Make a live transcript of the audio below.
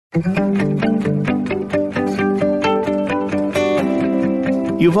You've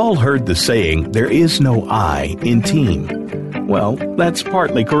all heard the saying, there is no I in team. Well, that's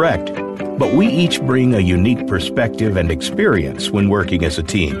partly correct, but we each bring a unique perspective and experience when working as a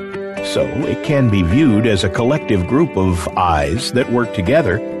team. So it can be viewed as a collective group of I's that work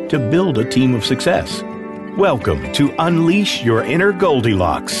together to build a team of success. Welcome to Unleash Your Inner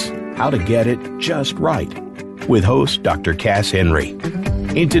Goldilocks, How to Get It Just Right, with host Dr. Cass Henry.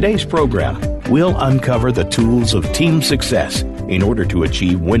 In today's program, we'll uncover the tools of team success in order to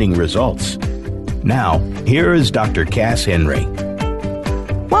achieve winning results. Now, here is Dr. Cass Henry.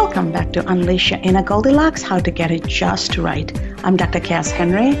 Welcome back to Unleash Your Inner Goldilocks, How to Get It Just Right. I'm Dr. Cass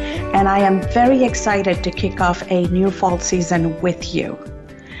Henry, and I am very excited to kick off a new fall season with you.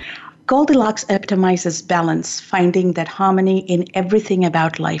 Goldilocks epitomizes balance, finding that harmony in everything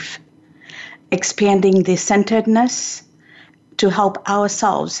about life, expanding the centeredness to help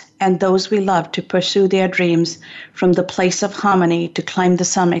ourselves and those we love to pursue their dreams from the place of harmony to climb the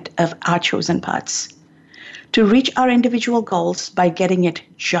summit of our chosen paths, to reach our individual goals by getting it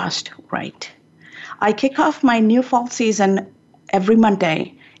just right. I kick off my new fall season every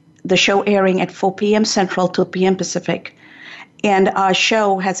Monday, the show airing at 4 p.m. Central, 2 p.m. Pacific, and our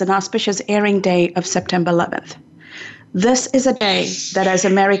show has an auspicious airing day of September 11th. This is a day that as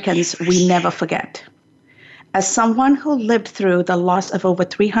Americans we never forget. As someone who lived through the loss of over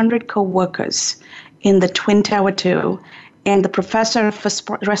 300 co-workers in the Twin Tower 2 and the professor of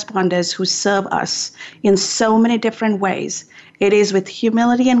responders who serve us in so many different ways, it is with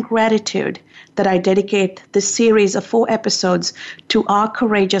humility and gratitude that I dedicate this series of 4 episodes to our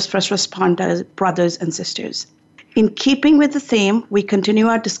courageous first responders, brothers and sisters. In keeping with the theme, we continue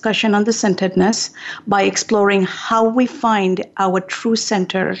our discussion on the centeredness by exploring how we find our true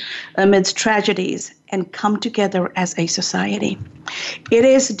center amidst tragedies and come together as a society. It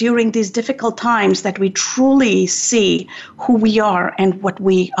is during these difficult times that we truly see who we are and what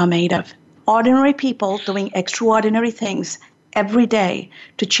we are made of. Ordinary people doing extraordinary things every day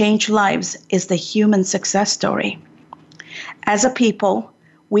to change lives is the human success story. As a people,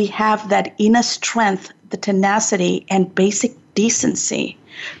 we have that inner strength, the tenacity, and basic decency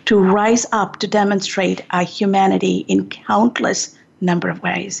to rise up to demonstrate our humanity in countless number of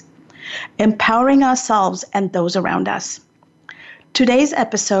ways, empowering ourselves and those around us. Today's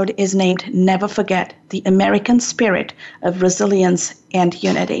episode is named Never Forget, the American Spirit of Resilience and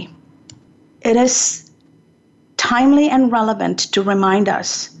Unity. It is timely and relevant to remind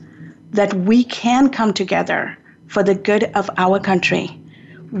us that we can come together for the good of our country.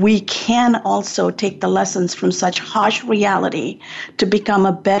 We can also take the lessons from such harsh reality to become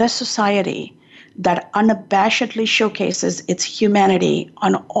a better society that unabashedly showcases its humanity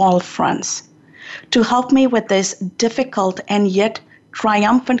on all fronts. To help me with this difficult and yet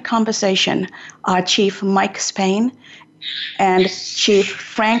triumphant conversation are Chief Mike Spain and Chief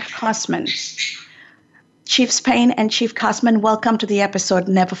Frank Kosman. Chief Spain and Chief Kosman, welcome to the episode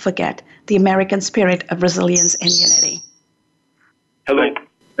Never Forget, the American Spirit of Resilience and Unity. Hello.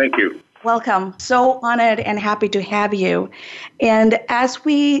 Thank you. Welcome. So honored and happy to have you. And as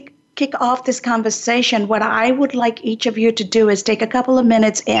we kick off this conversation, what I would like each of you to do is take a couple of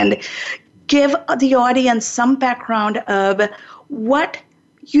minutes and give the audience some background of why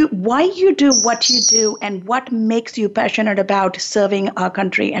you do what you do and what makes you passionate about serving our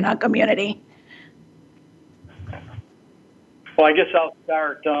country and our community. Well, I guess I'll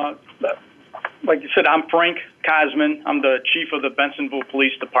start. Like you said, I'm Frank Kosman. I'm the chief of the Bensenville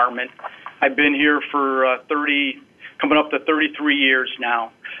Police Department. I've been here for coming up to 33 years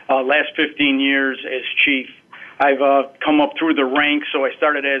now. Last 15 years as chief. I've come up through the ranks, so I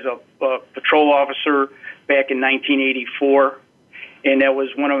started as a patrol officer back in 1984, and that was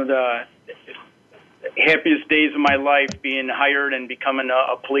one of the happiest days of my life, being hired and becoming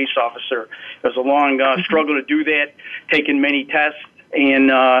a police officer. It was a long struggle to do that, taking many tests, and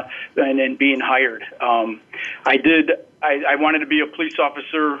then being hired. I wanted to be a police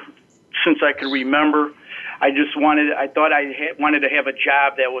officer since I could remember. I thought I wanted to have a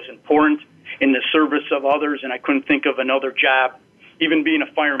job that was important in the service of others, and I couldn't think of another job. Even being a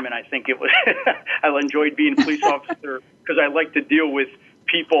fireman, I think it was. I enjoyed being a police officer because I like to deal with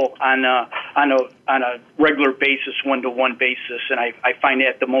people on a regular basis, one-to-one basis, and I find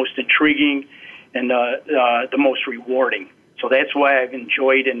that the most intriguing and the most rewarding. So that's why I've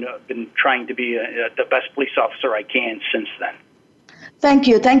enjoyed and been trying to be the best police officer I can since then. Thank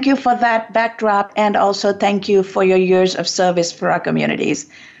you. Thank you for that backdrop, and also thank you for your years of service for our communities.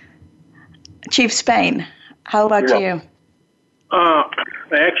 Chief Spain, how about you?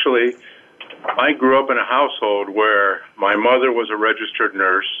 Actually, I grew up in a household where my mother was a registered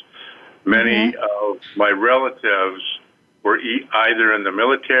nurse. Many of my relatives were either in the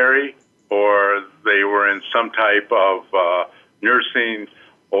military or they were in some type of nursing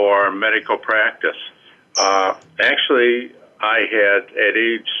or medical practice. Actually, I had, at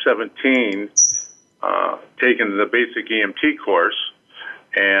age 17, taken the basic EMT course,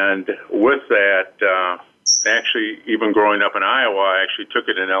 and with that, actually, even growing up in Iowa, I actually took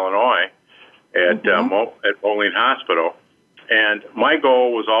it in Illinois at Moline Hospital. And my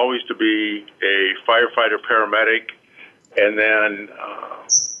goal was always to be a firefighter paramedic, and then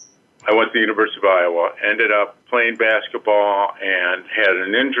I went to the University of Iowa, ended up playing basketball, and had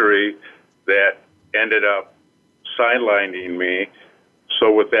an injury that ended up sidelining me.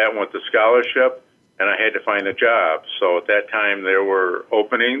 So with that, went to scholarship, and I had to find a job. So at that time, there were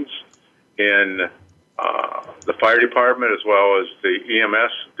openings in the fire department as well as the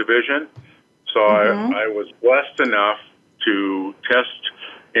EMS division. So I was blessed enough to test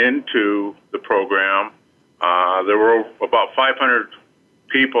into the program. There were about 500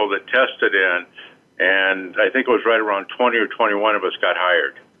 people that tested in, and I think it was right around 20 or 21 of us got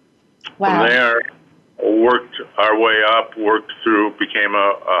hired. Wow. From there, worked our way up, worked through, became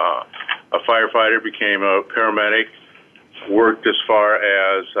a firefighter, became a paramedic, worked as far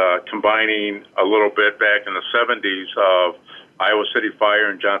as combining a little bit back in the 70s of Iowa City Fire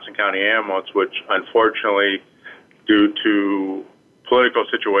and Johnson County Ambulance, which unfortunately, due to political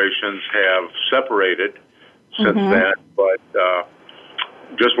situations, have separated since then. But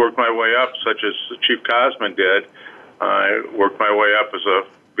just worked my way up, such as Chief Cosman did. I worked my way up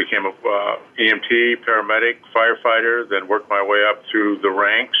became a EMT, paramedic, firefighter, then worked my way up through the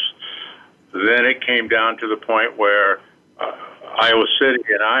ranks. Then it came down to the point where Iowa City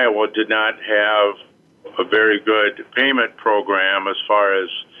and Iowa did not have a very good payment program as far as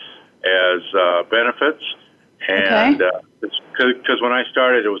benefits. And because when I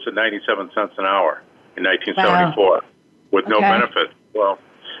started, it was at 97 cents an hour in 1974 with no benefits. Well,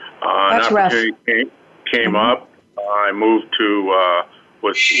 an opportunity came up. I moved to,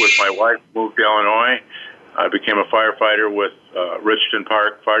 with my wife, moved to Illinois. I became a firefighter with Richton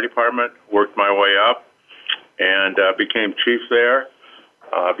Park Fire Department, worked my way up, and became chief there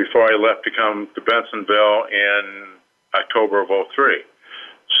before I left to come to Bensenville in October of '03.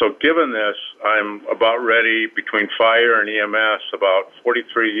 So given this, I'm about ready between fire and EMS, about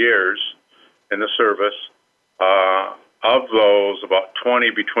 43 years in the service. Of those, about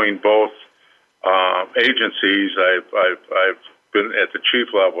 20 between both agencies. I've been at the chief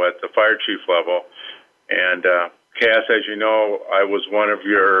level, at the fire chief level. And Cass, as you know, I was one of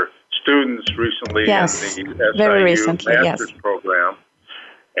your students recently in the SIU Master's Program.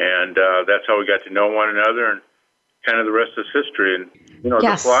 And that's how we got to know one another, and kind of the rest is history. And, you know,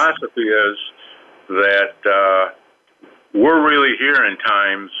 the philosophy is that we're really here in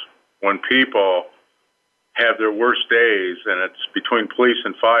times when people have their worst days, and it's between police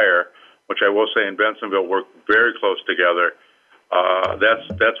and fire, which I will say in Bensenville work very close together.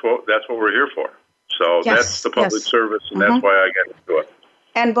 That's what we're here for. So that's the public service, and that's why I get into it.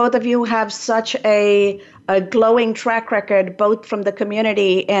 And both of you have such a glowing track record, both from the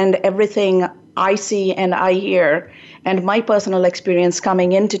community and everything I see and I hear. And my personal experience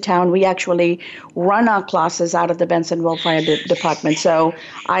coming into town, we actually run our classes out of the Bensenville Fire Department. So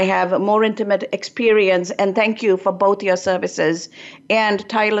I have a more intimate experience. And thank you for both your services and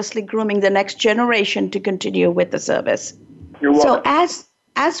tirelessly grooming the next generation to continue with the service. You're welcome. So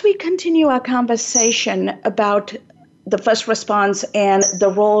as we continue our conversation about the first response and the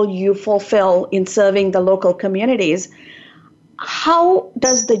role you fulfill in serving the local communities, how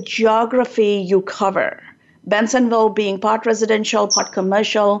does the geography you cover, Bensenville being part residential, part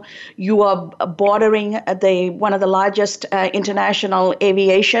commercial, you are bordering one of the largest international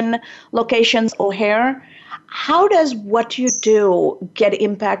aviation locations, O'Hare. How does what you do get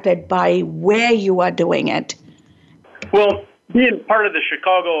impacted by where you are doing it? Well, being part of the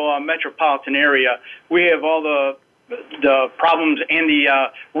Chicago metropolitan area, we have all the problems and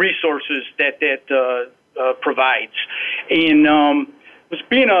the resources that provides. And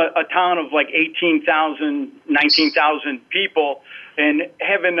being a town of like 18,000, 19,000 people, and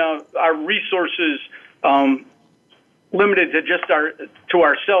having our resources limited to just to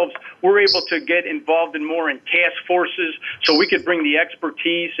ourselves, we're able to get involved more in task forces, so we could bring the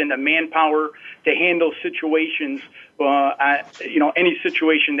expertise and the manpower to handle situations any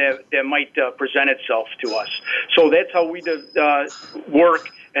situation that might present itself to us. So that's how we work,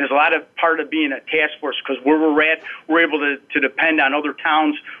 and it's a lot of part of being a task force, because where we're at, we're able to depend on other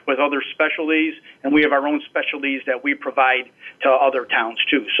towns with other specialties, and we have our own specialties that we provide to other towns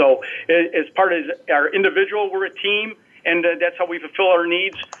too. So as part of our individual, we're a team, and that's how we fulfill our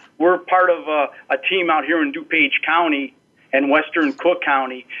needs. We're part of a team out here in DuPage County and Western Cook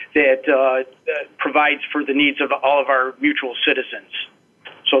County that provides for the needs of all of our mutual citizens.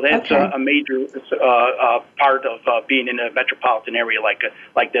 So that's a major part of being in a metropolitan area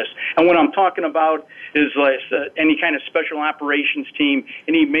like this. And what I'm talking about is any kind of special operations team,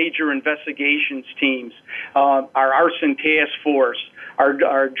 any major investigations teams, our arson task force, our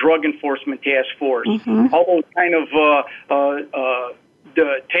drug enforcement task force, all those kind of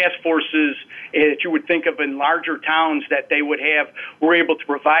the task forces that you would think of in larger towns that they would have, we're able to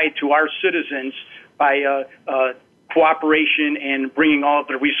provide to our citizens by cooperation and bringing all of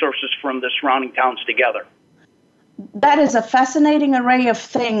the resources from the surrounding towns together. That is a fascinating array of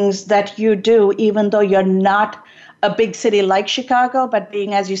things that you do, even though you're not a big city like Chicago, but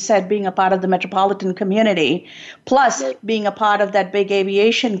being, as you said, being a part of the metropolitan community, plus being a part of that big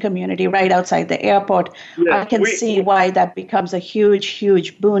aviation community right outside the airport, I can see why that becomes a huge,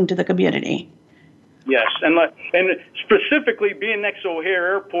 huge boon to the community. Yes, and specifically being next to O'Hare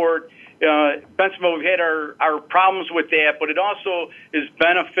Airport, Bensenville, we've had our problems with that, but it also is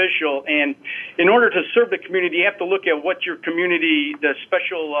beneficial. And in order to serve the community, you have to look at what your community, the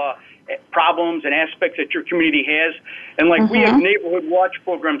special problems and aspects that your community has. And we have neighborhood watch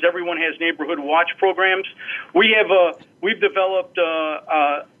programs. Everyone has neighborhood watch programs. We've developed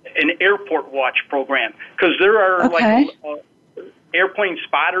an airport watch program, because there are airplane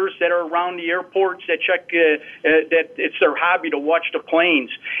spotters that are around the airports that check that it's their hobby to watch the planes.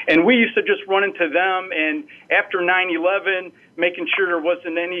 And we used to just run into them, and after 9/11, making sure there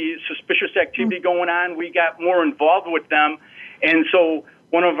wasn't any suspicious activity going on, we got more involved with them. And so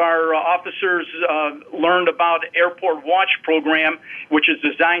one of our officers learned about Airport Watch program, which is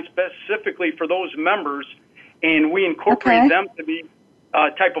designed specifically for those members, and we incorporate them to be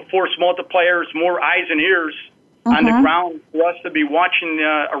type of force multipliers, more eyes and ears on the ground for us to be watching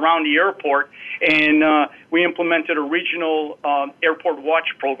around the airport. And we implemented a regional airport watch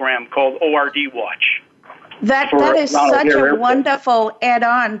program called ORD Watch. That is such a wonderful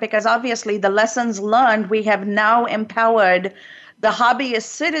add-on, because obviously the lessons learned, we have now empowered the hobbyist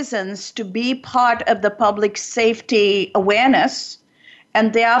citizens to be part of the public safety awareness,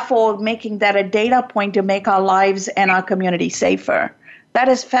 and therefore making that a data point to make our lives and our community safer. That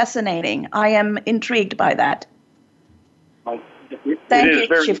is fascinating. I am intrigued by that. Thank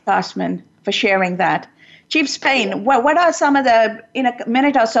you, Chief Kosman, for sharing that. Chief Spain, what are some of the, in a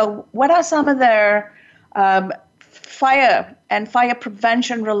minute or so, what are some of the fire and fire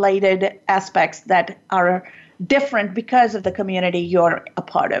prevention related aspects that are different because of the community you're a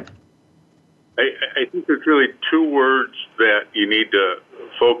part of? I think there's really two words that you need to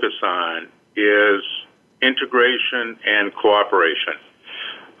focus on, is integration and cooperation.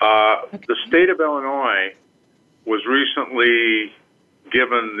 The state of Illinois was recently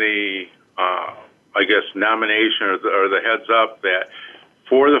given the, nomination or the heads up that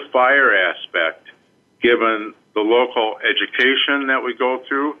for the fire aspect, given the local education that we go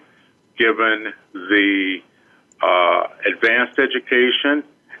through, given the advanced education,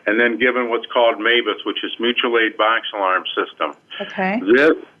 and then given what's called MABUS, which is Mutual Aid Box Alarm System.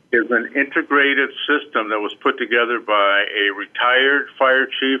 This is an integrated system that was put together by a retired fire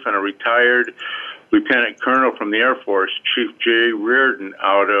chief and a retired lieutenant colonel from the Air Force, Chief J. Reardon,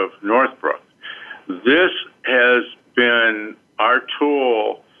 out of Northbrook. This has been our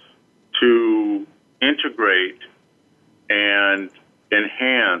tool to integrate and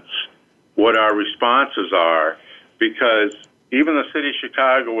enhance what our responses are, because even the city of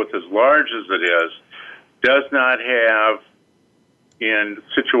Chicago, with as large as it is, does not have, in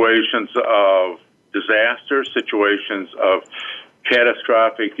situations of disaster, situations of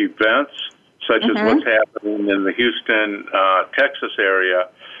catastrophic events, such as what's happening in the Houston, Texas area,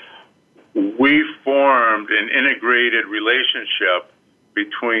 we formed an integrated relationship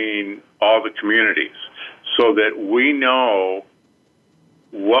between all the communities so that we know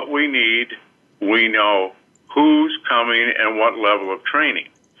what we need, we know who's coming and what level of training.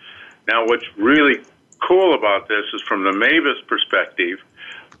 Now, what's really cool about this is from the MABUS perspective,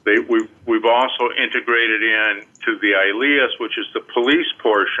 we've also integrated in to the ILEAS, which is the police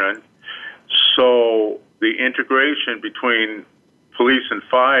portion. So the integration between police and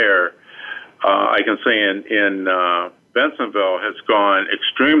fire, I can say in Bensenville, has gone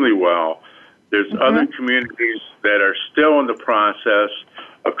extremely well. There's other communities that are still in the process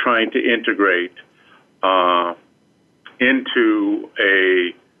of trying to integrate into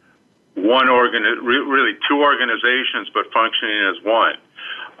really two organizations, but functioning as one.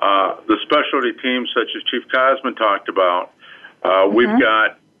 The specialty teams, such as Chief Cosman talked about, we've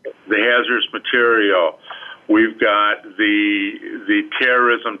got the hazardous material. We've got the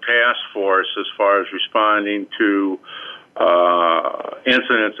terrorism task force as far as responding to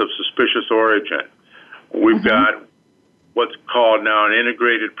incidents of suspicious origin. We've got what's called now an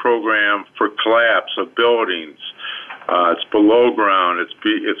integrated program for collapse of buildings. It's below ground,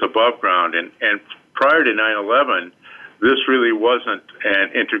 it's above ground, and prior to 9/11, this really wasn't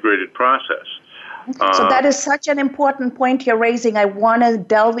an integrated process. So that is such an important point you're raising. I want to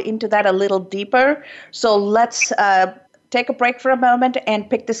delve into that a little deeper. So let's take a break for a moment and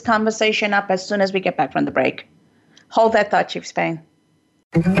pick this conversation up as soon as we get back from the break. Hold that thought, Chief Spain.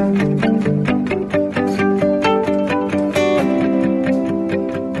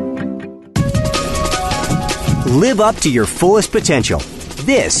 Live up to your fullest potential.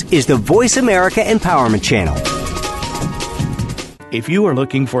 This is the Voice America Empowerment Channel. If you are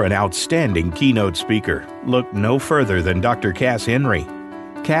looking for an outstanding keynote speaker, look no further than Dr. Cass Henry.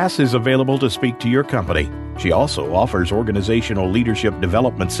 Cass is available to speak to your company. She also offers organizational leadership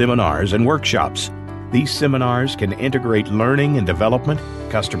development seminars and workshops. These seminars can integrate learning and development,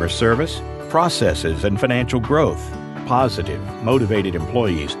 customer service, processes, and financial growth. Positive, motivated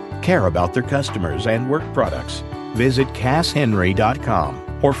employees care about their customers and work products. Visit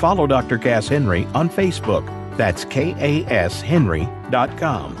CassHenry.com or follow Dr. Cass Henry on Facebook. That's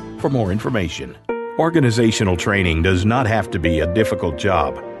KASHenry.com for more information. Organizational training does not have to be a difficult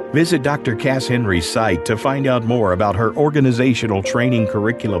job. Visit Dr. Cass Henry's site to find out more about her organizational training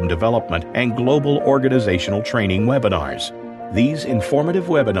curriculum development and global organizational training webinars. These informative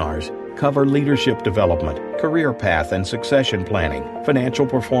webinars cover leadership development, career path and succession planning, financial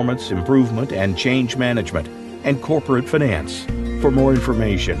performance improvement and change management, and corporate finance. For more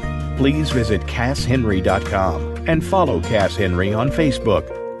information, please visit CassHenry.com and follow Cass Henry on Facebook.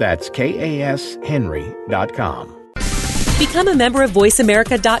 That's KASHenry.com. Become a member of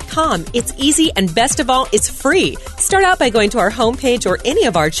VoiceAmerica.com. It's easy, and best of all, it's free. Start out by going to our homepage or any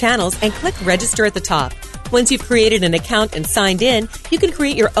of our channels and click Register at the top. Once you've created an account and signed in, you can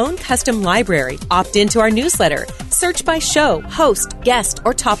create your own custom library, opt into our newsletter, search by show, host, guest,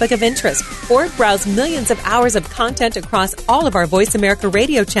 or topic of interest, or browse millions of hours of content across all of our Voice America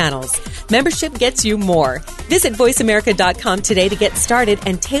radio channels. Membership gets you more. Visit VoiceAmerica.com today to get started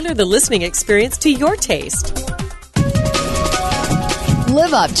and tailor the listening experience to your taste.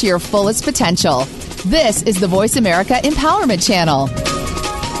 Live up to your fullest potential. This is the Voice America Empowerment Channel.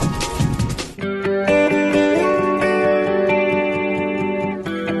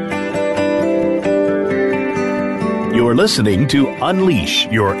 You're listening to Unleash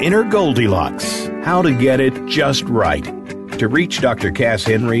Your Inner Goldilocks, how to get it just right. To reach Dr. Cass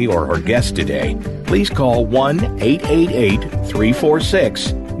Henry or her guest today, please call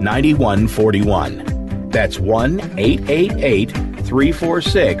 1-888-346-9141. That's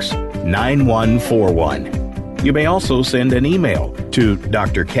 1-888-346-9141. You may also send an email to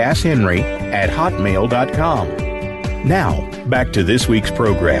drcasshenry@hotmail.com. Now, back to this week's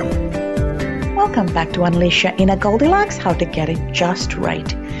program. Welcome back to Unleash Your Inner Goldilocks, how to get it just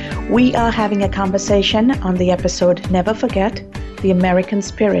right. We are having a conversation on the episode Never Forget, the American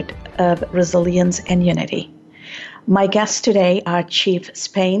Spirit of Resilience and Unity. My guests today are Chief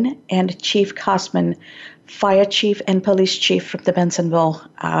Spain and Chief Cosman, Fire Chief and Police Chief from the Bensonville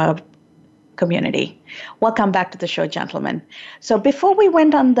community. Welcome back to the show, gentlemen. So before we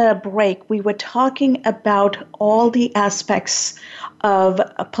went on the break, we were talking about all the aspects of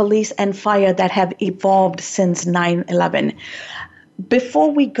police and fire that have evolved since 9/11.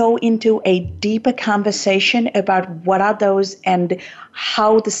 Before we go into a deeper conversation about what are those and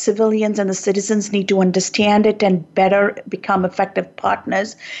how the civilians and the citizens need to understand it and better become effective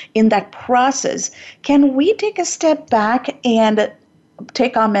partners in that process, can we take a step back and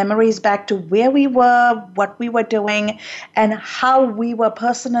take our memories back to where we were, what we were doing, and how we were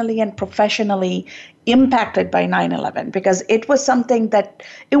personally and professionally impacted by 9/11? Because it was something that,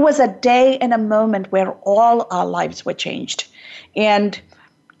 it was a day and a moment where all our lives were changed. And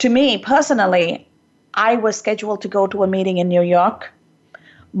to me personally, I was scheduled to go to a meeting in New York.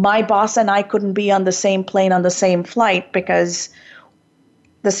 My boss and I couldn't be on the same plane on the same flight because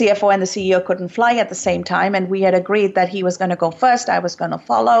the CFO and the CEO couldn't fly at the same time, and we had agreed that he was going to go first, I was going to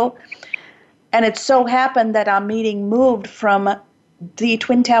follow. And it so happened that our meeting moved from the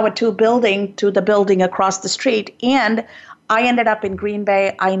Twin Tower 2 building to the building across the street, and I ended up in Green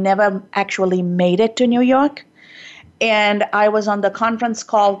Bay. I never actually made it to New York. And I was on the conference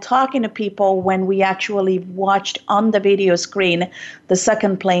call talking to people when we actually watched on the video screen the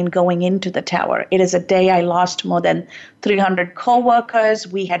second plane going into the tower. It is a day I lost more than 300 coworkers.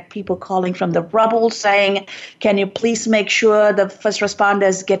 We had people calling from the rubble saying, can you please make sure the first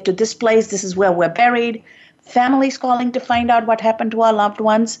responders get to this place? This is where we're buried. Families calling to find out what happened to our loved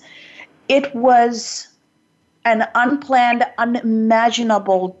ones. It was an unplanned,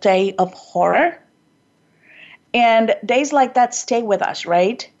 unimaginable day of horror. And days like that stay with us,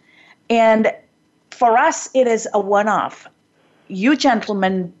 right? And for us, it is a one-off. You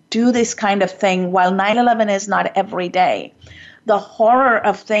gentlemen do this kind of thing while 9/11 is not every day. The horror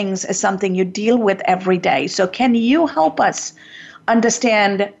of things is something you deal with every day. So can you help us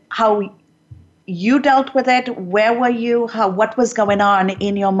understand how you dealt with it? Where were you? What was going on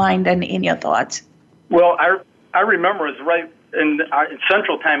in your mind and in your thoughts? Well, I remember it was right in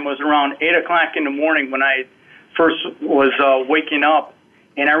Central Time was around 8 o'clock in the morning when I first was waking up,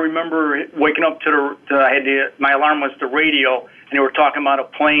 and I remember waking up my alarm was the radio, and they were talking about a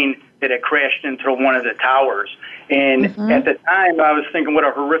plane that had crashed into one of the towers. And at the time, I was thinking what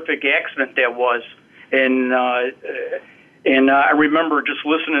a horrific accident that was, and I remember just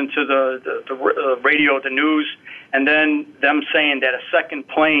listening to the radio, the news, and then them saying that a second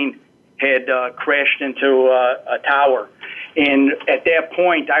plane had crashed into a tower. And at that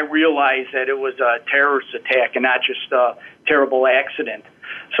point, I realized that it was a terrorist attack and not just a terrible accident.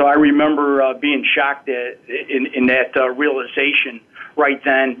 So I remember being shocked in that realization right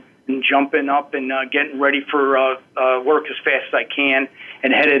then, and jumping up and getting ready for work as fast as I can,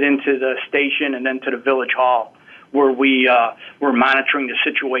 and headed into the station and then to the village hall where we were monitoring the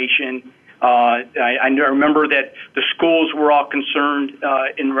situation. I remember that the schools were all concerned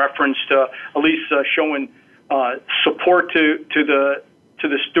in reference to at least showing support to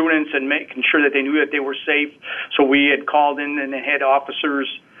the students and making sure that they knew that they were safe. So we had called in and had officers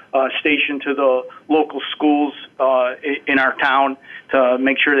stationed to the local schools in our town to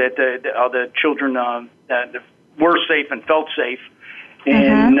make sure that the children were safe and felt safe.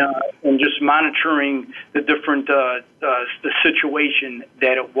 And just monitoring the different the situation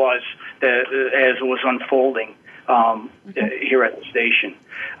that it was as it was unfolding here at the station.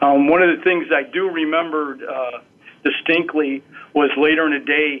 One of the things I do remember distinctly was later in the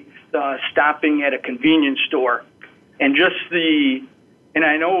day stopping at a convenience store, and and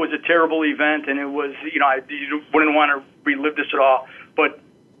I know it was a terrible event, and it was, you wouldn't want to relive this at all, but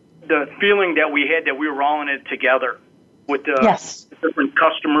the feeling that we had that we were all in it together with the different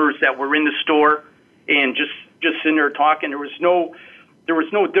customers that were in the store, and just sitting there talking. There was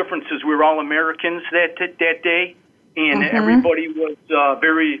no differences. We were all Americans that day, and everybody was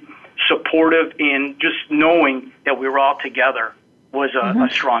very supportive, and just knowing that we were all together was a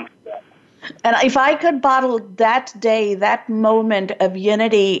strong step. And if I could bottle that day, that moment of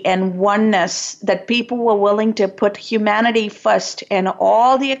unity and oneness, that people were willing to put humanity first and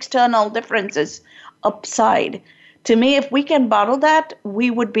all the external differences upside. To me, if we can bottle that,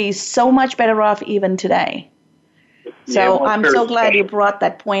 we would be so much better off even today. So I'm so glad you brought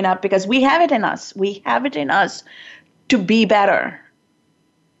that point up, because we have it in us. We have it in us to be better.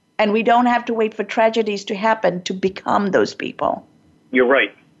 And we don't have to wait for tragedies to happen to become those people. You're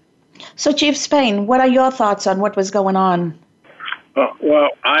right. So, Chief Spain, what are your thoughts on what was going on? Well,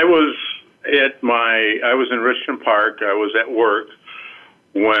 I was in Richmond Park. I was at work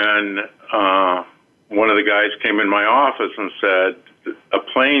when one of the guys came in my office and said, a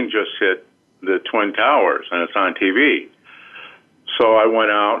plane just hit the Twin Towers, and it's on TV. So I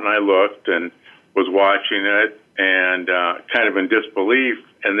went out and I looked and was watching it and kind of in disbelief.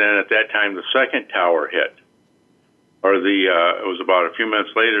 And then at that time, the second tower hit. It was about a few minutes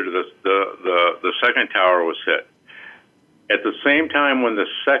later, the second tower was hit. At the same time when the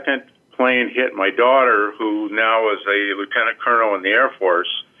second plane hit, my daughter, who now is a lieutenant colonel in the Air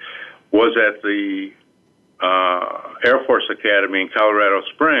Force, was at the Air Force Academy in Colorado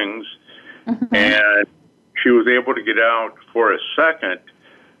Springs, and she was able to get out for a second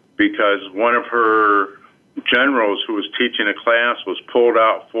because one of her generals who was teaching a class was pulled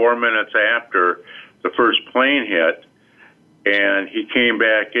out 4 minutes after the first plane hit, and he came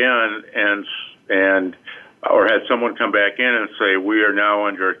back in or had someone come back in and say, we are now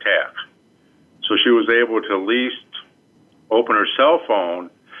under attack. So she was able to at least open her cell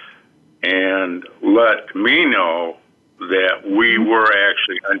phone and let me know that we were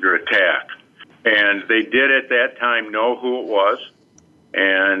actually under attack. And they did at that time know who it was.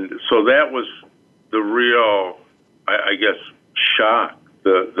 And so that was the real, I guess, shock,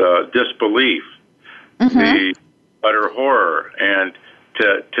 the disbelief. utter horror. And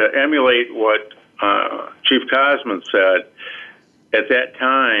to emulate what Chief Cosman said, at that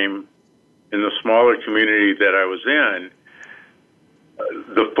time, in the smaller community that I was in,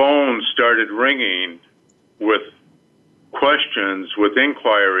 the phone started ringing with questions, with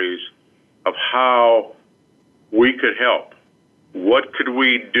inquiries of how we could help. What could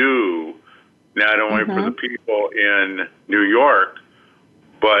we do, not only for the people in New York,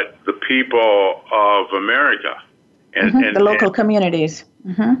 but the people of America and the local communities.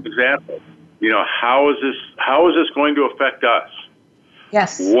 Exactly. How is this going to affect us?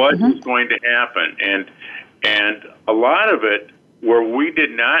 Yes. What is going to happen? And a lot of it, where we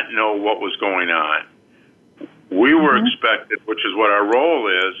did not know what was going on, we were expected, which is what our role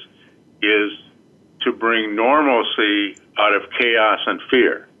is to bring normalcy out of chaos and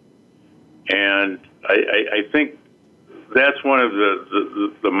fear. And I think that's one of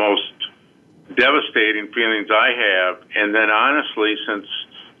the most devastating feelings I have. And then honestly, since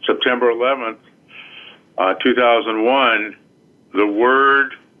September 11th, 2001, the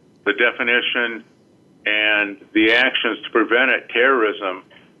word, the definition, and the actions to prevent it, terrorism,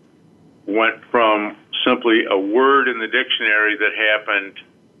 went from simply a word in the dictionary that happened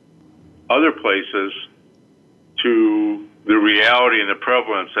other places to the reality and the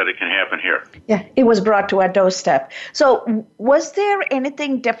prevalence that it can happen here. Yeah, it was brought to our doorstep. So was there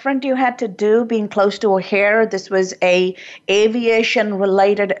anything different you had to do being close to O'Hare? This was a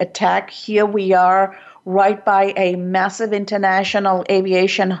aviation-related attack. Here we are right by a massive international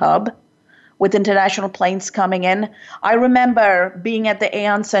aviation hub with international planes coming in. I remember being at the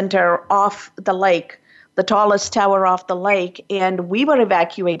Aon Center off the lake, the tallest tower off the lake, and we were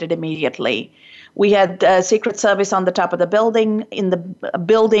evacuated immediately. We had Secret Service on the top of the building. In the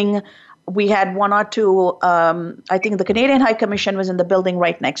building, we had one or two, I think the Canadian High Commission was in the building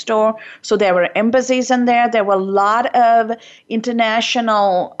right next door. So there were embassies in there. There were a lot of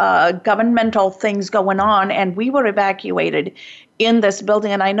international governmental things going on, and we were evacuated in this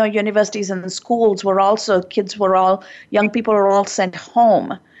building. And I know universities and schools were also, young people were all sent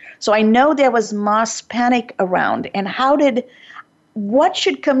home. So I know there was mass panic around. And what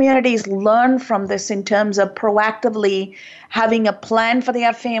should communities learn from this in terms of proactively having a plan for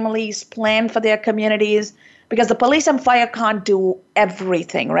their families, plan for their communities? Because the police and fire can't do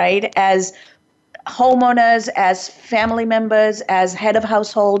everything, right? As homeowners, as family members, as head of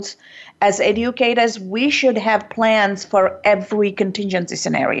households, as educators, we should have plans for every contingency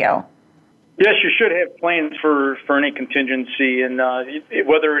scenario. Yes, you should have plans for any contingency, and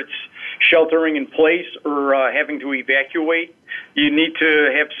whether it's sheltering in place or having to evacuate, you need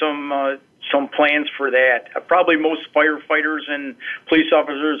to have some plans for that. Probably most firefighters and police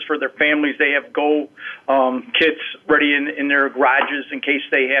officers, for their families, they have kits ready in their garages in case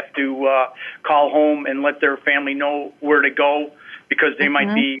they have to call home and let their family know where to go, because they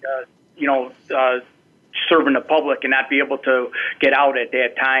might be, serving the public and not be able to get out at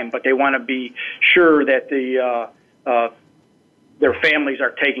that time. But they want to be sure that their families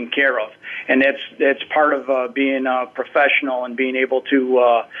are taken care of. And that's part of being professional and being able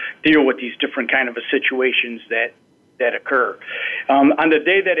to deal with these different kind of situations that occur. On the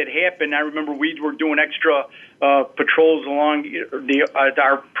day that it happened, I remember we were doing extra patrols along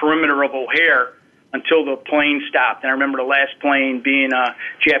our perimeter of O'Hare until the plane stopped. And I remember the last plane being a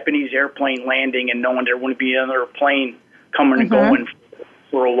Japanese airplane landing and knowing there wouldn't be another plane coming and going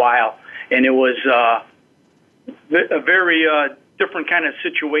for a while. And it was a very different kind of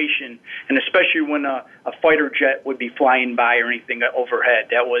situation, and especially when a fighter jet would be flying by or anything overhead.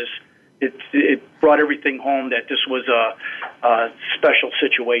 It brought everything home that this was a special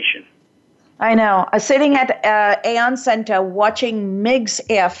situation. I know. Sitting at Aon Center watching MiG's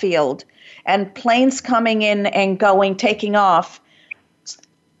airfield and planes coming in and going, taking off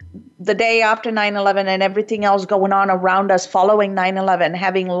the day after 9/11 and everything else going on around us following 9/11,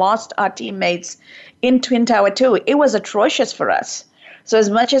 having lost our teammates in Twin Tower 2, it was atrocious for us. So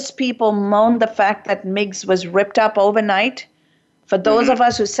as much as people moaned the fact that MiGs was ripped up overnight, for those of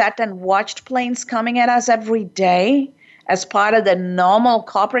us who sat and watched planes coming at us every day as part of the normal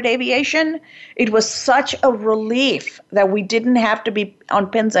corporate aviation, it was such a relief that we didn't have to be on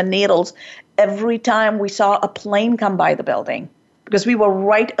pins and needles every time we saw a plane come by the building, because we were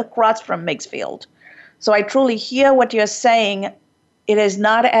right across from MiG's field. So I truly hear what you're saying. It is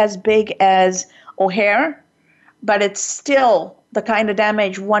not as big as O'Hare, but it's still the kind of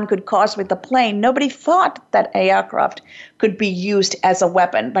damage one could cause with the plane. Nobody thought that aircraft could be used as a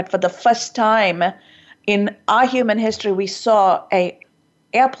weapon, but for the first time in our human history, we saw an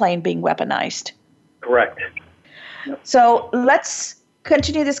airplane being weaponized. Correct. So let's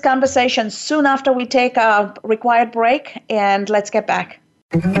continue this conversation soon after we take a required break, and let's get back.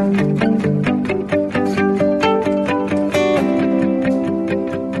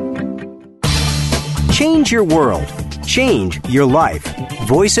 Change your world. Change your life.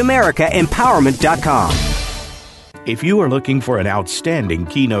 VoiceAmericaEmpowerment.com. If you are looking for an outstanding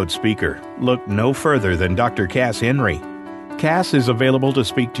keynote speaker, look no further than Dr. Cass Henry. Cass is available to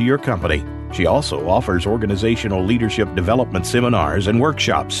speak to your company. She also offers organizational leadership development seminars and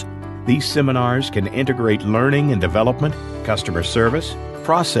workshops. These seminars can integrate learning and development, customer service,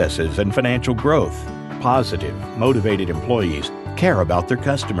 processes, and financial growth. Positive, motivated employees care about their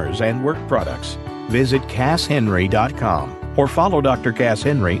customers and work products. Visit CassHenry.com or follow Dr. Cass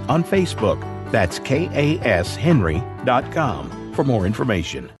Henry on Facebook. That's KASHenry.com for more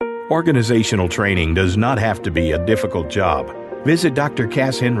information. Organizational training does not have to be a difficult job. Visit Dr.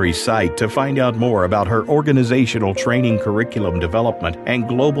 Cass Henry's site to find out more about her organizational training curriculum development and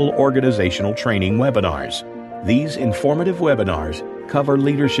global organizational training webinars. These informative webinars cover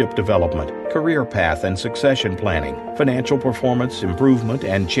leadership development, career path and succession planning, financial performance improvement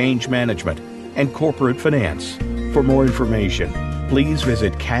and change management, and corporate finance. For more information, please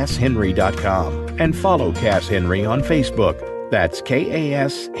visit CassHenry.com and follow Cass Henry on Facebook. That's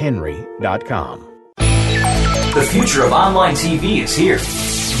KASHenry.com. The future of online TV is here.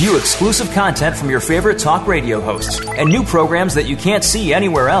 View exclusive content from your favorite talk radio hosts and new programs that you can't see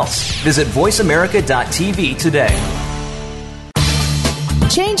anywhere else. Visit VoiceAmerica.tv today.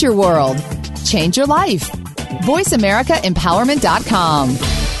 Change your world. Change your life. VoiceAmericaEmpowerment.com.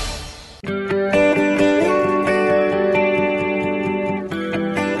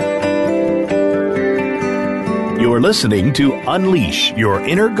 You're listening to Unleash Your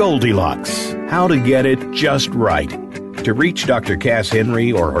Inner Goldilocks, How to Get It Just Right. To reach Dr. Cass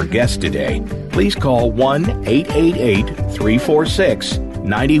Henry or her guest today, please call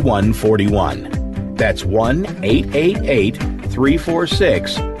 1-888-346-9141. That's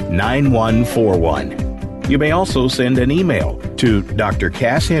 1-888-346-9141. You may also send an email to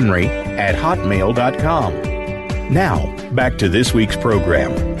drcasshenry@hotmail.com. Now, back to this week's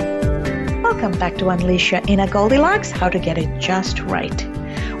program. Welcome back to Unleash Your Inner Goldilocks, How to Get It Just Right.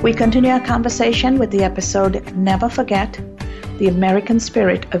 We continue our conversation with the episode, Never Forget, the American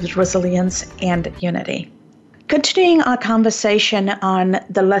Spirit of Resilience and Unity. Continuing our conversation on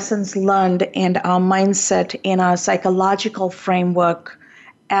the lessons learned and our mindset in our psychological framework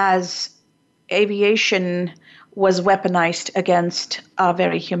as aviation was weaponized against our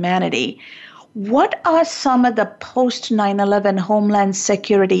very humanity. What are some of the post 9/11 Homeland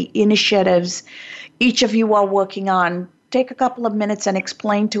Security initiatives each of you are working on? Take a couple of minutes and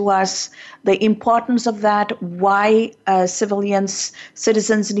explain to us the importance of that, why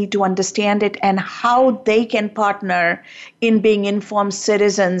citizens need to understand it, and how they can partner in being informed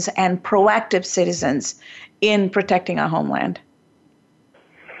citizens and proactive citizens in protecting our homeland.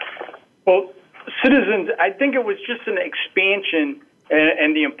 Well, citizens, I think it was just an expansion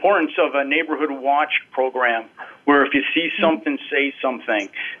and the importance of a neighborhood watch program, where if you see something, say something.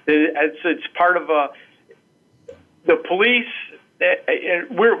 It's part of the police.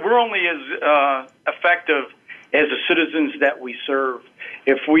 We're only as effective as the citizens that we serve.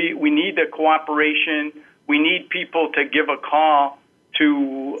 If we need the cooperation, we need people to give a call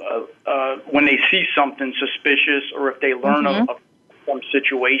to when they see something suspicious or if they learn of some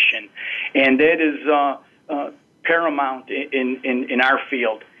situation, and that is paramount in our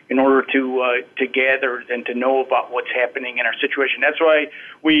field in order to gather and to know about what's happening in our situation. That's why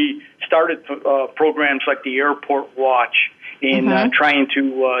we started programs like the Airport Watch in trying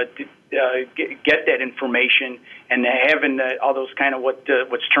to get that information and having all those kind of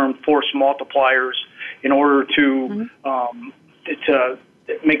what's termed force multipliers in order to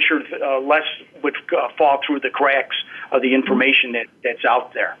make sure less would fall through the cracks of the information that's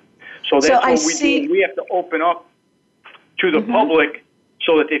out there. So that's what we do. We have to open up to the public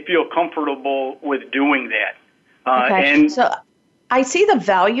so that they feel comfortable with doing that. So I see the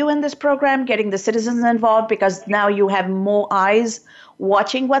value in this program, getting the citizens involved, because now you have more eyes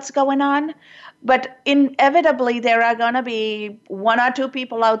watching what's going on. But inevitably, there are going to be one or two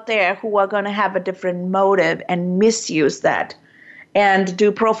people out there who are going to have a different motive and misuse that and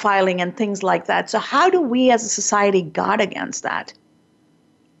do profiling and things like that. So how do we as a society guard against that?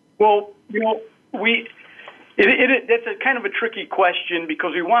 Well, that's a kind of a tricky question,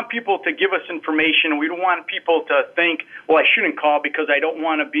 because we want people to give us information. We don't want people to think, well, I shouldn't call because I don't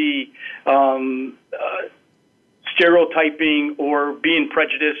want to be stereotyping or being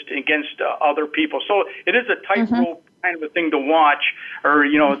prejudiced against other people. So it is a tightrope kind of a thing to watch or,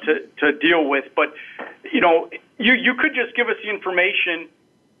 to deal with. But, you could just give us the information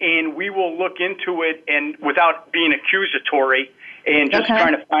and we will look into it and without being accusatory and just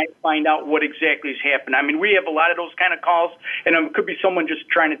trying to find out what exactly has happened. I mean, we have a lot of those kind of calls, and it could be someone just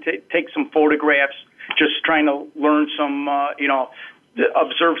trying to take some photographs, just trying to learn some,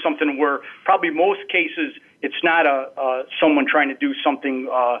 observe something where probably most cases it's not someone trying to do something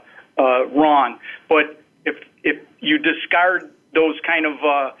wrong. But if you discard those kind of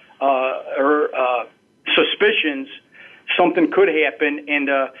suspicions, something could happen, and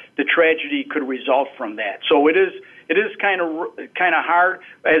the tragedy could result from that. So it is kind of hard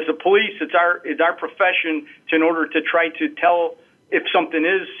as a police. It's our profession in order to try to tell if something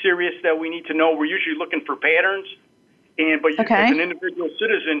is serious that we need to know. We're usually looking for patterns, but as an individual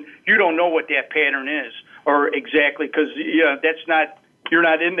citizen, you don't know what that pattern is or exactly because you're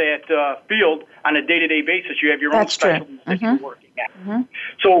not in that field on a day-to-day basis. You have your own specialties that you're working at. Mm-hmm.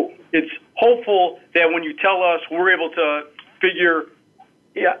 So it's hopeful that when you tell us, we're able to figure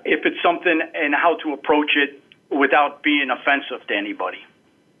if it's something and how to approach it without being offensive to anybody.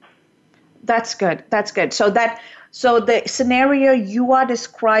 That's good. So the scenario you are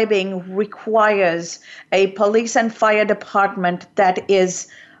describing requires a police and fire department that is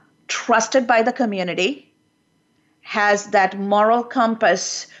trusted by the community, has that moral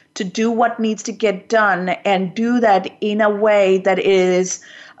compass to do what needs to get done and do that in a way that is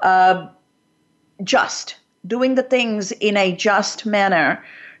just, doing the things in a just manner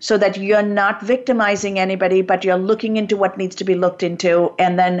so that you're not victimizing anybody, but you're looking into what needs to be looked into,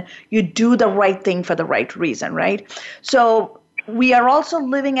 and then you do the right thing for the right reason, right? So we are also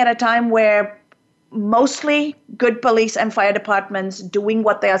living at a time where mostly good police and fire departments doing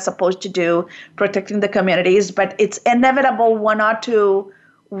what they are supposed to do, protecting the communities, but it's inevitable one or two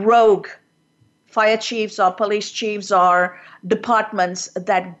rogue fire chiefs or police chiefs or departments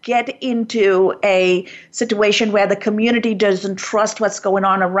that get into a situation where the community doesn't trust what's going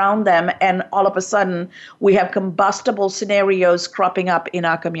on around them, and all of a sudden we have combustible scenarios cropping up in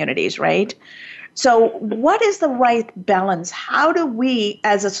our communities, right? So what is the right balance? How do we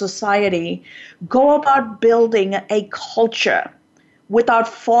as a society go about building a culture without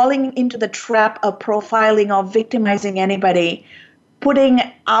falling into the trap of profiling or victimizing anybody, putting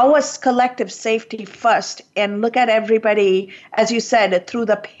our collective safety first and look at everybody, as you said, through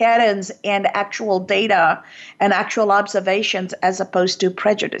the patterns and actual data and actual observations as opposed to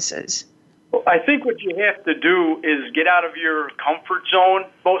prejudices? Well, I think what you have to do is get out of your comfort zone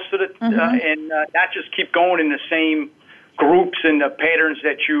most of the and not just keep going in the same groups and the patterns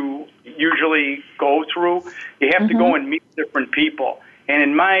that you usually go through. You have to go and meet different people. And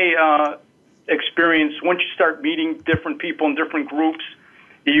in my experience, once you start meeting different people in different groups,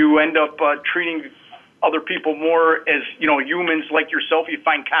 you end up treating other people more as humans like yourself. You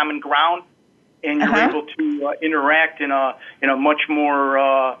find common ground, and you're able to interact in a much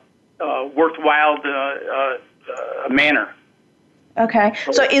more worthwhile manner. Okay.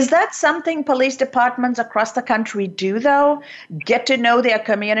 So is that something police departments across the country do, though? Get to know their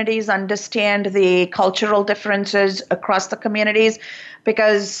communities, understand the cultural differences across the communities?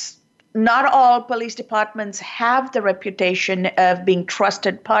 Because not all police departments have the reputation of being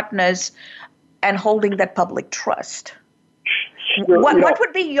trusted partners and holding that public trust. What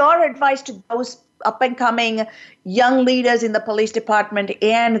would be your advice to those up-and-coming young leaders in the police department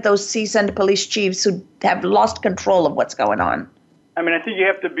and those seasoned police chiefs who have lost control of what's going on? I mean, I think you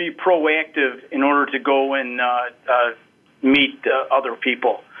have to be proactive in order to go and meet other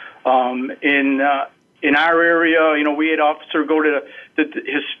people. In our area, we had officers go to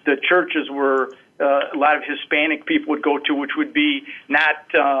the churches where a lot of Hispanic people would go to, which would be not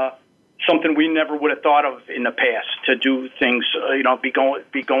something we never would have thought of in the past to do things.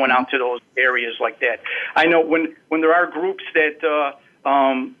 Be going out to those areas like that. I know when there are groups that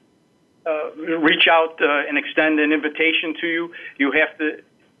reach out and extend an invitation to you, you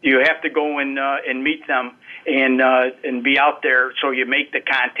have to go and meet them and be out there, so you make the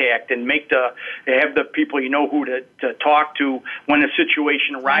contact and have the people who to talk to when a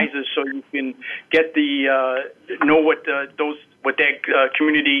situation arises, so you can get know what that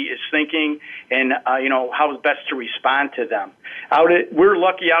community is thinking and how best to respond to them. We're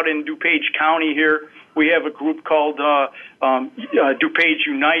lucky out in DuPage County here. We have a group called DuPage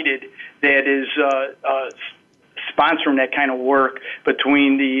United that is sponsoring that kind of work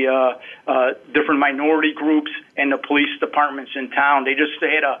between the different minority groups and the police departments in town. They just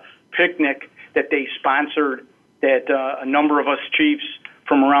had a picnic that they sponsored that a number of us chiefs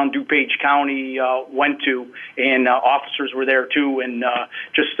from around DuPage County went to, and officers were there too, and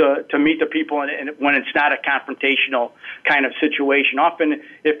just to meet the people, and when it's not a confrontational kind of situation. Often,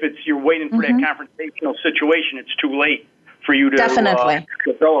 if you're waiting for that confrontational situation, it's too late for you to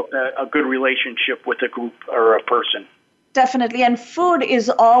develop a good relationship with a group or a person. Definitely. And food is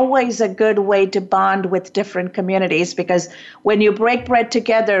always a good way to bond with different communities, because when you break bread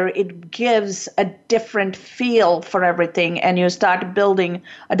together, it gives a different feel for everything, and you start building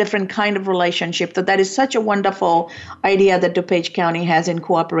a different kind of relationship. So that is such a wonderful idea that DuPage County has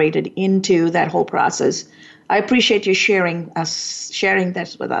incorporated into that whole process. I appreciate you sharing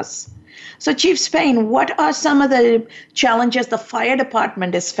this with us. So, Chief Spain, what are some of the challenges the fire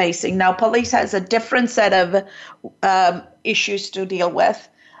department is facing? Now, police has a different set of issues to deal with,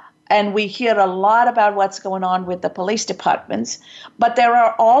 and we hear a lot about what's going on with the police departments. But there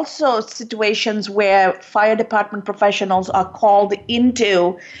are also situations where fire department professionals are called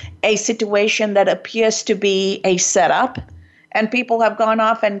into a situation that appears to be a setup, and people have gone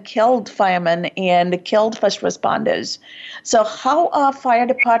off and killed firemen and killed first responders. So how are fire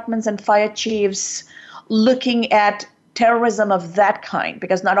departments and fire chiefs looking at terrorism of that kind?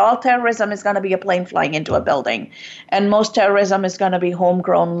 Because not all terrorism is going to be a plane flying into a building, and most terrorism is going to be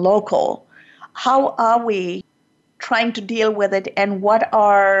homegrown, local. How are we trying to deal with it, and what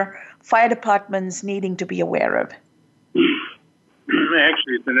are fire departments needing to be aware of?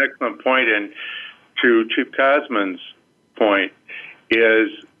 Actually, it's an excellent point, and to Chief Cosman's point is,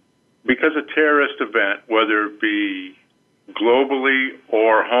 because a terrorist event, whether it be globally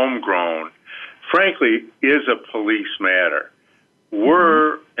or homegrown, frankly, is a police matter.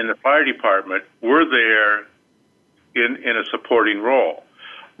 We're, in the fire department, we're there in a supporting role.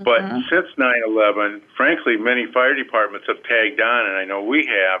 But since 9/11, frankly, many fire departments have tagged on, and I know we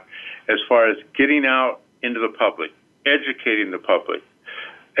have, as far as getting out into the public, educating the public,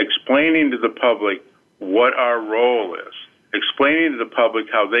 explaining to the public what our role is, explaining to the public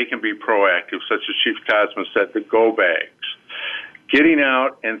how they can be proactive, such as Chief Cosman said, the go bags, getting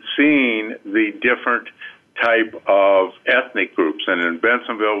out and seeing the different type of ethnic groups. And in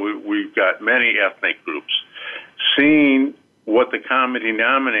Bensenville, we've got many ethnic groups. Seeing what the common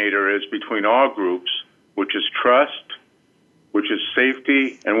denominator is between all groups, which is trust, which is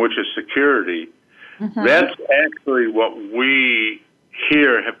safety, and which is security. That's actually what we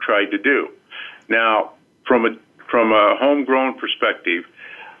here have tried to do. Now, from a homegrown perspective,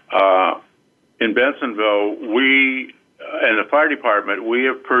 in Bensenville, we, in the fire department, we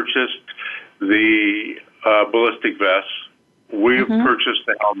have purchased the ballistic vests. We've purchased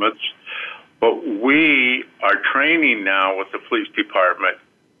the helmets. But we are training now with the police department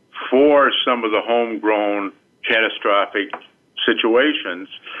for some of the homegrown catastrophic situations,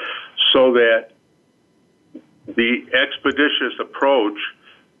 so that the expeditious approach,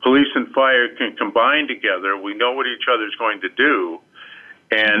 police and fire can combine together. We know what each other's going to do,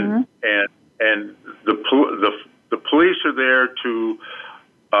 and the police are there to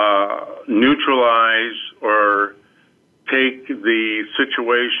neutralize or take the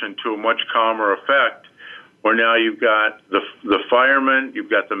situation to a much calmer effect, where now you've got the firemen, you've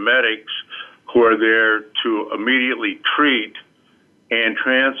got the medics who are there to immediately treat and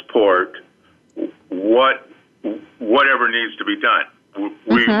transport whatever needs to be done.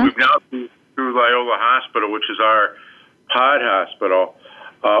 We've now, through Loyola Hospital, which is our pod hospital,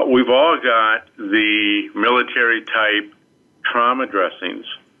 we've all got the military-type trauma dressings.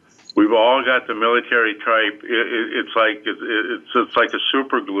 We've all got the military type. It's like a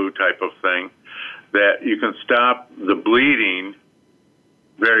super glue type of thing that you can stop the bleeding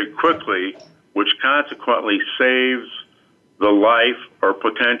very quickly, which consequently saves the life, or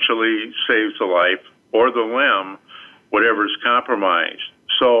potentially saves the life or the limb, whatever is compromised.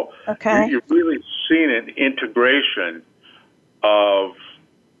 So you've really seen an integration of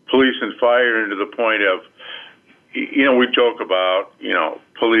police and fire into the point of, we joke about,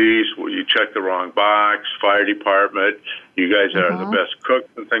 police, you check the wrong box, fire department, you guys are the best cooks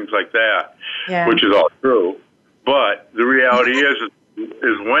and things like that, which is all true. But the reality is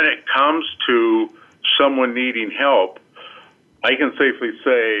when it comes to someone needing help, I can safely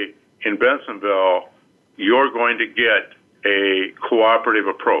say in Bensenville, you're going to get a cooperative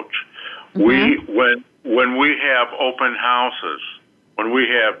approach. When we have open houses, when we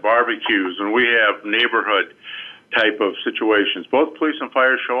have barbecues, when we have neighborhood type of situations, both police and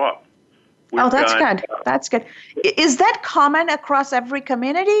fire show up. That's good. That's good. Is that common across every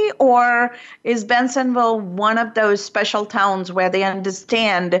community, or is Bensenville one of those special towns where they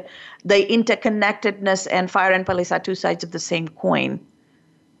understand the interconnectedness and fire and police are two sides of the same coin?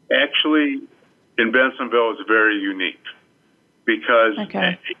 Actually, in Bensenville, it's very unique, because,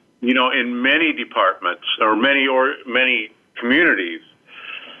 in many departments or many communities,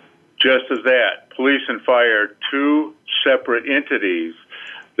 just as that, police and fire, two separate entities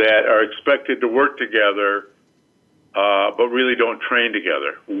that are expected to work together, but really don't train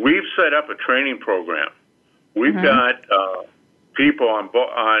together. We've set up a training program. We've got people on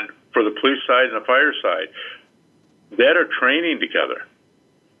for the police side and the fire side that are training together.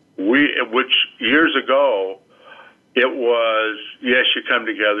 Which years ago, it was, yes, you come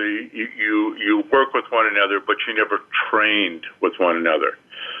together, you work with one another, but you never trained with one another.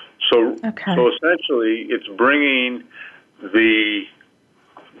 So essentially, it's bringing the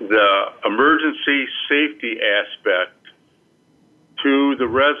emergency safety aspect to the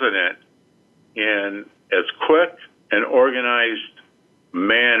resident in as quick and organized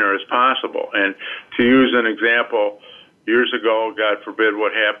manner as possible. And to use an example, years ago, God forbid,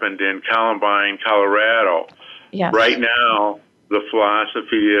 what happened in Columbine, Colorado. Yes. Right now, the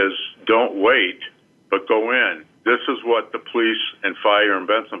philosophy is don't wait, but go in. This is what the police and fire in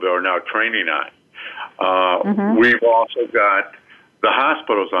Bensenville are now training on. We've also got the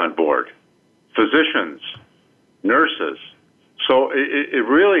hospitals on board, physicians, nurses. So it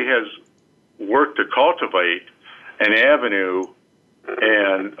really has worked to cultivate an avenue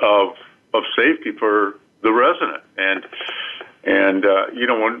of safety for the resident. And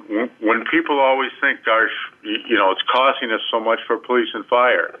when people always think, gosh, it's costing us so much for police and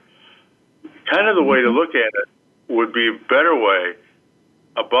fire, kind of the way to look at it would be a better way.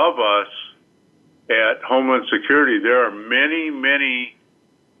 Above us at Homeland Security, there are many, many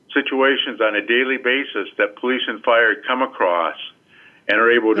situations on a daily basis that police and fire come across and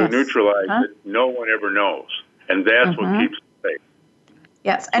are able to neutralize that no one ever knows. And that's what keeps us safe.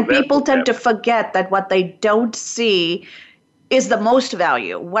 Yes, and people tend to forget that what they don't see is the most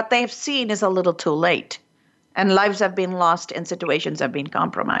value. What they've seen is a little too late, and lives have been lost and situations have been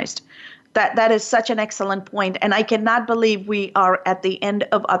compromised. That is such an excellent point, and I cannot believe we are at the end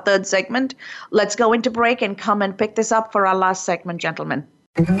of our third segment. Let's go into break and come and pick this up for our last segment, gentlemen.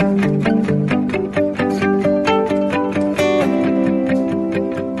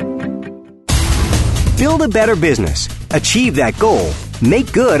 Build a better business. Achieve that goal.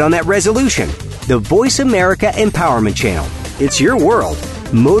 Make good on that resolution. The Voice America Empowerment Channel. It's your world.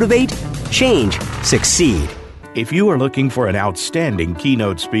 Motivate, change, succeed. If you are looking for an outstanding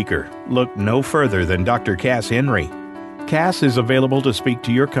keynote speaker, look no further than Dr. Cass Henry. Cass is available to speak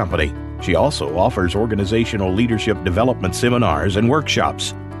to your company. She also offers organizational leadership development seminars and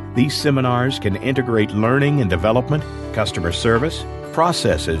workshops. These seminars can integrate learning and development, customer service,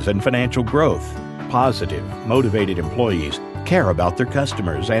 processes, and financial growth. Positive, motivated employees care about their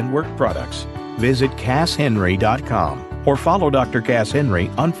customers and work products. Visit CassHenry.com or follow Dr. Cass Henry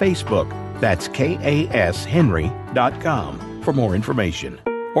on Facebook. That's KASHenry.com for more information.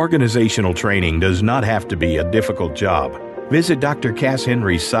 Organizational training does not have to be a difficult job. Visit Dr. Cass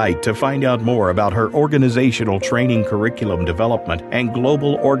Henry's site to find out more about her organizational training curriculum development and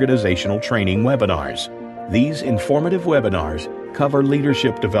global organizational training webinars. These informative webinars cover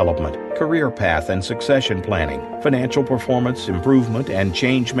leadership development, career path and succession planning, financial performance improvement and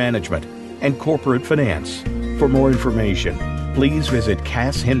change management, and corporate finance. For more information, please visit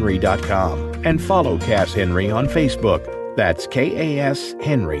CassHenry.com and follow Cass Henry on Facebook. That's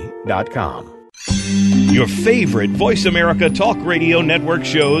KASHenry.com. Your favorite Voice America Talk Radio Network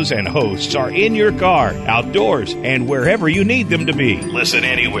shows and hosts are in your car, outdoors, and wherever you need them to be. Listen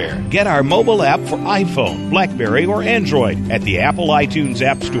anywhere. Get our mobile app for iPhone, BlackBerry, or Android at the Apple iTunes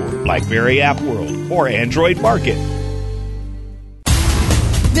App Store, BlackBerry App World, or Android Market.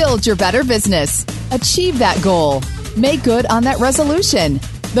 Build your better business. Achieve that goal. Make good on that resolution.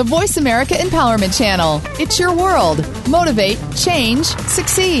 The Voice America Empowerment Channel. It's your world. Motivate, change,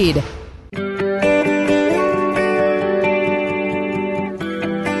 succeed.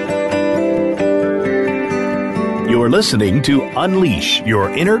 You're listening to Unleash Your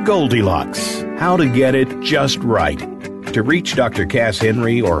Inner Goldilocks. How to get it just right. To reach Dr. Cass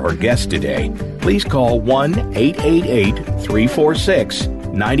Henry or her guest today, please call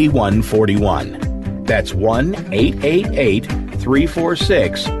 1-888-346-9141. That's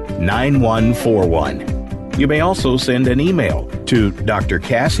 1-888-346-9141. You may also send an email to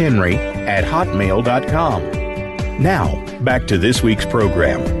drcasshenry@hotmail.com. Now, back to this week's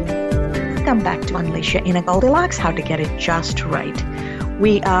program. Welcome back to Unleash Your Inner Goldilocks, How to Get It Just Right.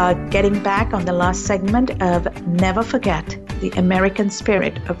 We are getting back on the last segment of Never Forget, the American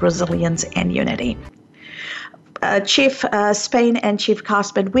Spirit of Resilience and Unity. Chief Spain and Chief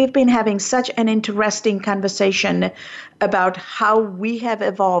Cosman, we've been having such an interesting conversation about how we have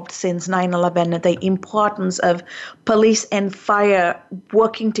evolved since 9/11, the importance of police and fire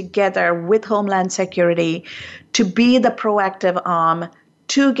working together with Homeland Security to be the proactive arm,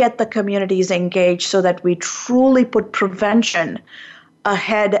 to get the communities engaged so that we truly put prevention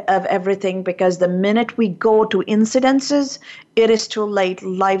ahead of everything, because the minute we go to incidences, it is too late.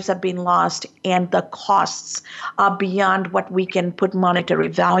 Lives have been lost and the costs are beyond what we can put monetary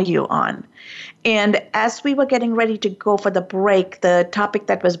value on. And as we were getting ready to go for the break, the topic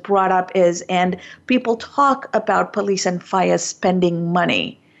that was brought up is, and people talk about police and fire spending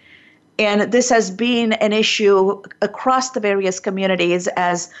money. And this has been an issue across the various communities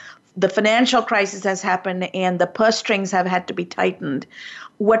as the financial crisis has happened and the purse strings have had to be tightened.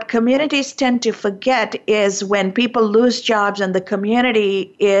 What communities tend to forget is when people lose jobs and the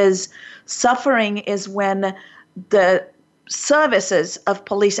community is suffering is when the services of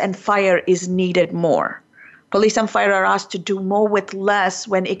police and fire is needed more. Police and fire are asked to do more with less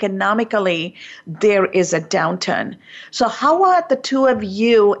when economically there is a downturn. So how are the two of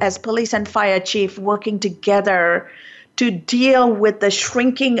you as police and fire chief working together to deal with the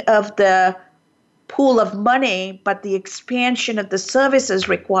shrinking of the pool of money, but the expansion of the services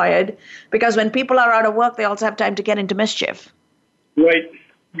required? Because when people are out of work, they also have time to get into mischief. Right.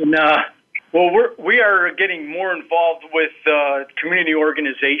 And, we are getting more involved with community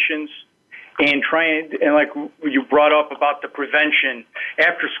organizations and like you brought up about the prevention.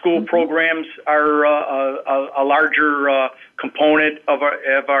 After-school programs are a larger component of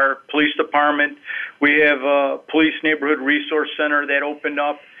our police department. We have a police neighborhood resource center that opened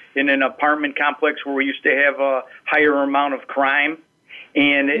up in an apartment complex where we used to have a higher amount of crime,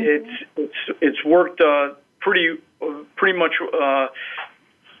 and it's worked pretty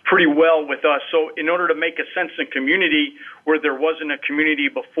well with us. So in order to make a sense in community where there wasn't a community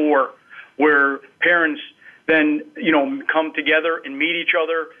before, where parents then, come together and meet each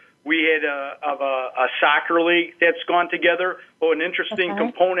other. We had a soccer league that's gone together. Well, an interesting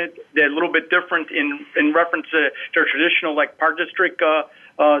component that a little bit different in reference to their traditional, like Park District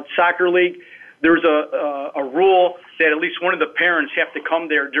soccer league. There's a rule that at least one of the parents have to come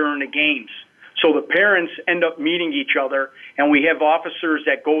there during the games. So the parents end up meeting each other, and we have officers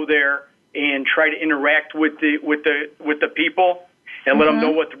that go there and try to interact with the people and let them know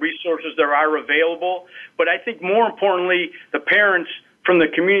what the resources there are available. But I think more importantly, the parents from the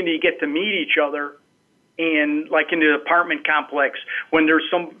community get to meet each other, and like in the apartment complex, when there's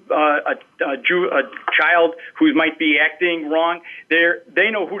some a child who might be acting wrong,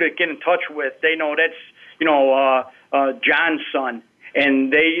 they know who to get in touch with. They know that's John's son,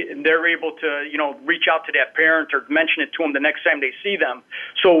 and they're able to reach out to that parent or mention it to them the next time they see them.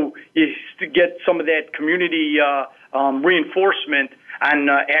 So you get some of that community reinforcement on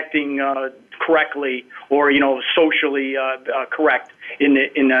acting correctly or socially correct in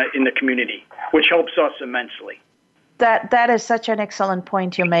the community, which helps us immensely. That is such an excellent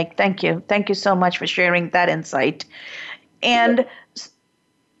point you make. Thank you so much for sharing that insight. And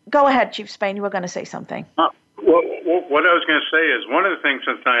go ahead, Chief Spain. You were going to say something. Well, what I was going to say is one of the things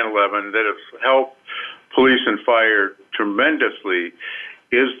since 9/11 that has helped police and fire tremendously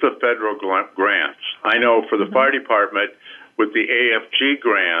is the federal grants. I know for the fire department, with the AFG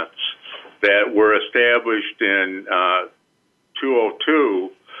grants that were established in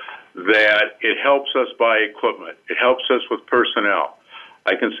 2002, that it helps us buy equipment. It helps us with personnel.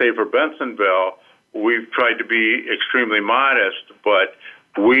 I can say for Bensonville, we've tried to be extremely modest, but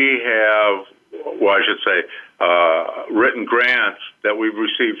we have, written grants that we've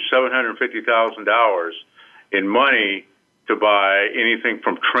received $750,000 in money to buy anything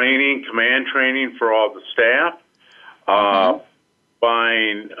from training, command training for all the staff,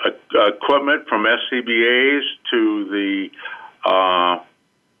 buying equipment from SCBAs to the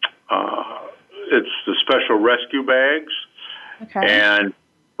it's the special rescue bags.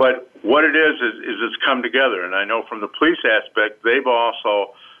 But what it is it's come together, and I know from the police aspect, they've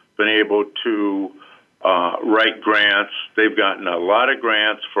also been able to write grants. They've gotten a lot of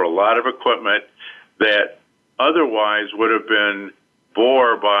grants for a lot of equipment that otherwise would have been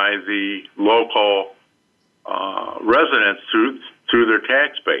bore by the local residents through their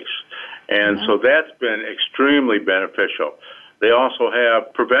tax base. And so that's been extremely beneficial. They also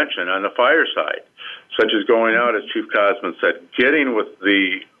have prevention on the fire side, such as going out, as Chief Cosman said, getting with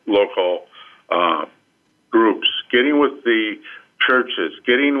the local groups, getting with the churches,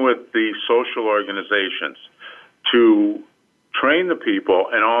 getting with the social organizations to train the people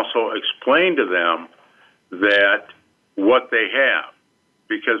and also explain to them that what they have.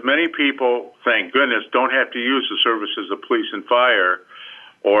 because many people, thank goodness, don't have to use the services of police and fire,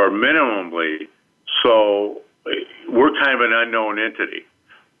 or minimally. So we're kind of an unknown entity,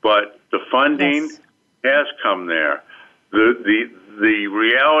 but the funding has come there. The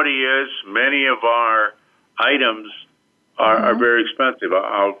reality is many of our items are very expensive.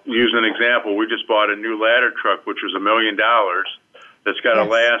 I'll use an example. We just bought a new ladder truck, which was $1 million. That's got to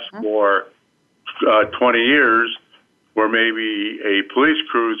last for 20 years, where maybe a police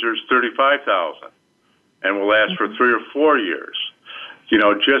cruiser is $35,000 and will last for 3 or 4 years. You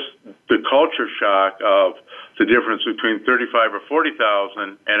know, just the culture shock of the difference between $35,000 or $40,000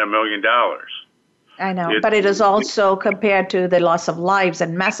 and $1 million. I know, but it is also compared to the loss of lives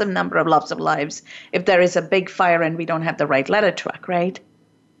and massive number of loss of lives if there is a big fire and we don't have the right ladder truck, right?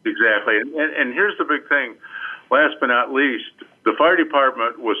 Exactly. And here's the big thing. Last but not least, the fire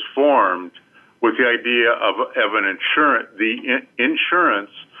department was formed with the idea of an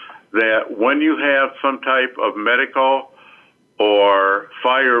insurance that when you have some type of medical or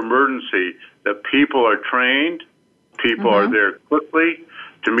fire emergency, that people are trained, people are there quickly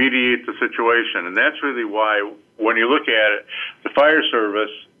to mediate the situation. And that's really why, when you look at it, the fire service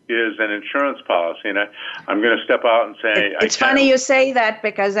is an insurance policy. And I'm going to step out and say... It's funny you say that,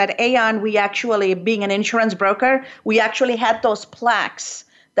 because at Aon, we actually, being an insurance broker, we actually had those plaques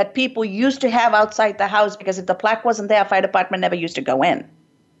that people used to have outside the house, because if the plaque wasn't there, fire department never used to go in.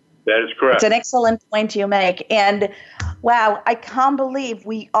 That is correct. It's an excellent point you make. And wow, I can't believe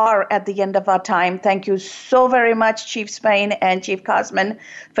we are at the end of our time. Thank you so very much, Chief Spain and Chief Cosman,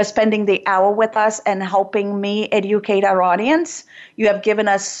 for spending the hour with us and helping me educate our audience. You have given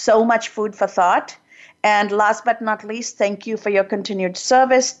us so much food for thought. And last but not least, thank you for your continued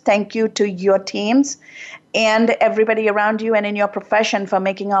service. Thank you to your teams and everybody around you and in your profession for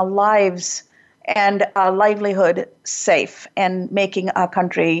making our lives and our livelihood safe and making our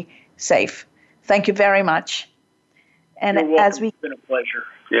country safe. Thank you very much. And it's been a pleasure.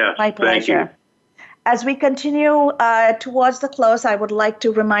 Yeah, my pleasure. As we continue towards the close, I would like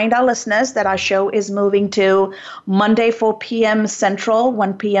to remind our listeners that our show is moving to Monday, 4 p.m. Central,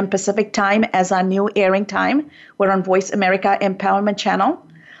 1 p.m. Pacific time as our new airing time. We're on Voice America Empowerment Channel.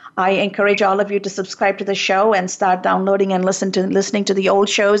 I encourage all of you to subscribe to the show and start downloading and listening to the old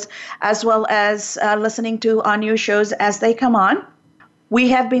shows, as well as listening to our new shows as they come on. We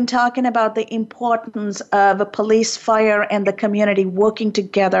have been talking about the importance of police, fire, and the community working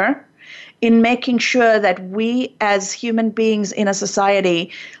together in making sure that we as human beings in a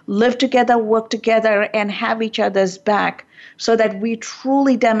society live together, work together, and have each other's back, so that we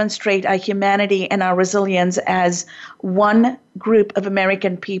truly demonstrate our humanity and our resilience as one group of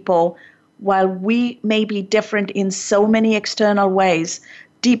American people. While we may be different in so many external ways,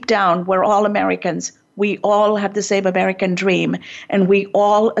 deep down, we're all Americans. We all have the same American dream, and we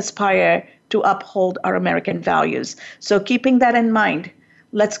all aspire to uphold our American values. So keeping that in mind,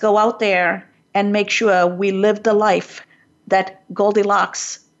 let's go out there and make sure we live the life that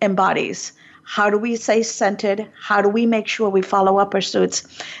Goldilocks embodies. How do we stay centered? How do we make sure we follow our pursuits?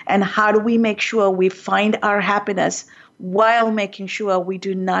 And how do we make sure we find our happiness while making sure we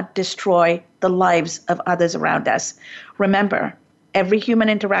do not destroy the lives of others around us? Remember, every human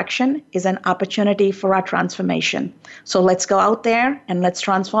interaction is an opportunity for our transformation. So let's go out there and let's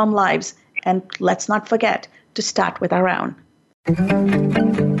transform lives. And let's not forget to start with our own.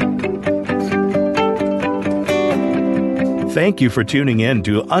 Thank you for tuning in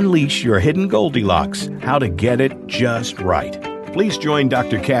to Unleash Your Hidden Goldilocks, How to Get It Just Right. Please join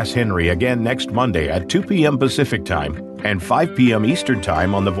Dr. Cass Henry again next Monday at 2 p.m. Pacific Time and 5 p.m. Eastern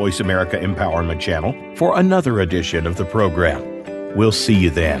Time on the Voice America Empowerment Channel for another edition of the program. We'll see you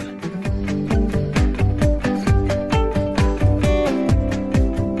then.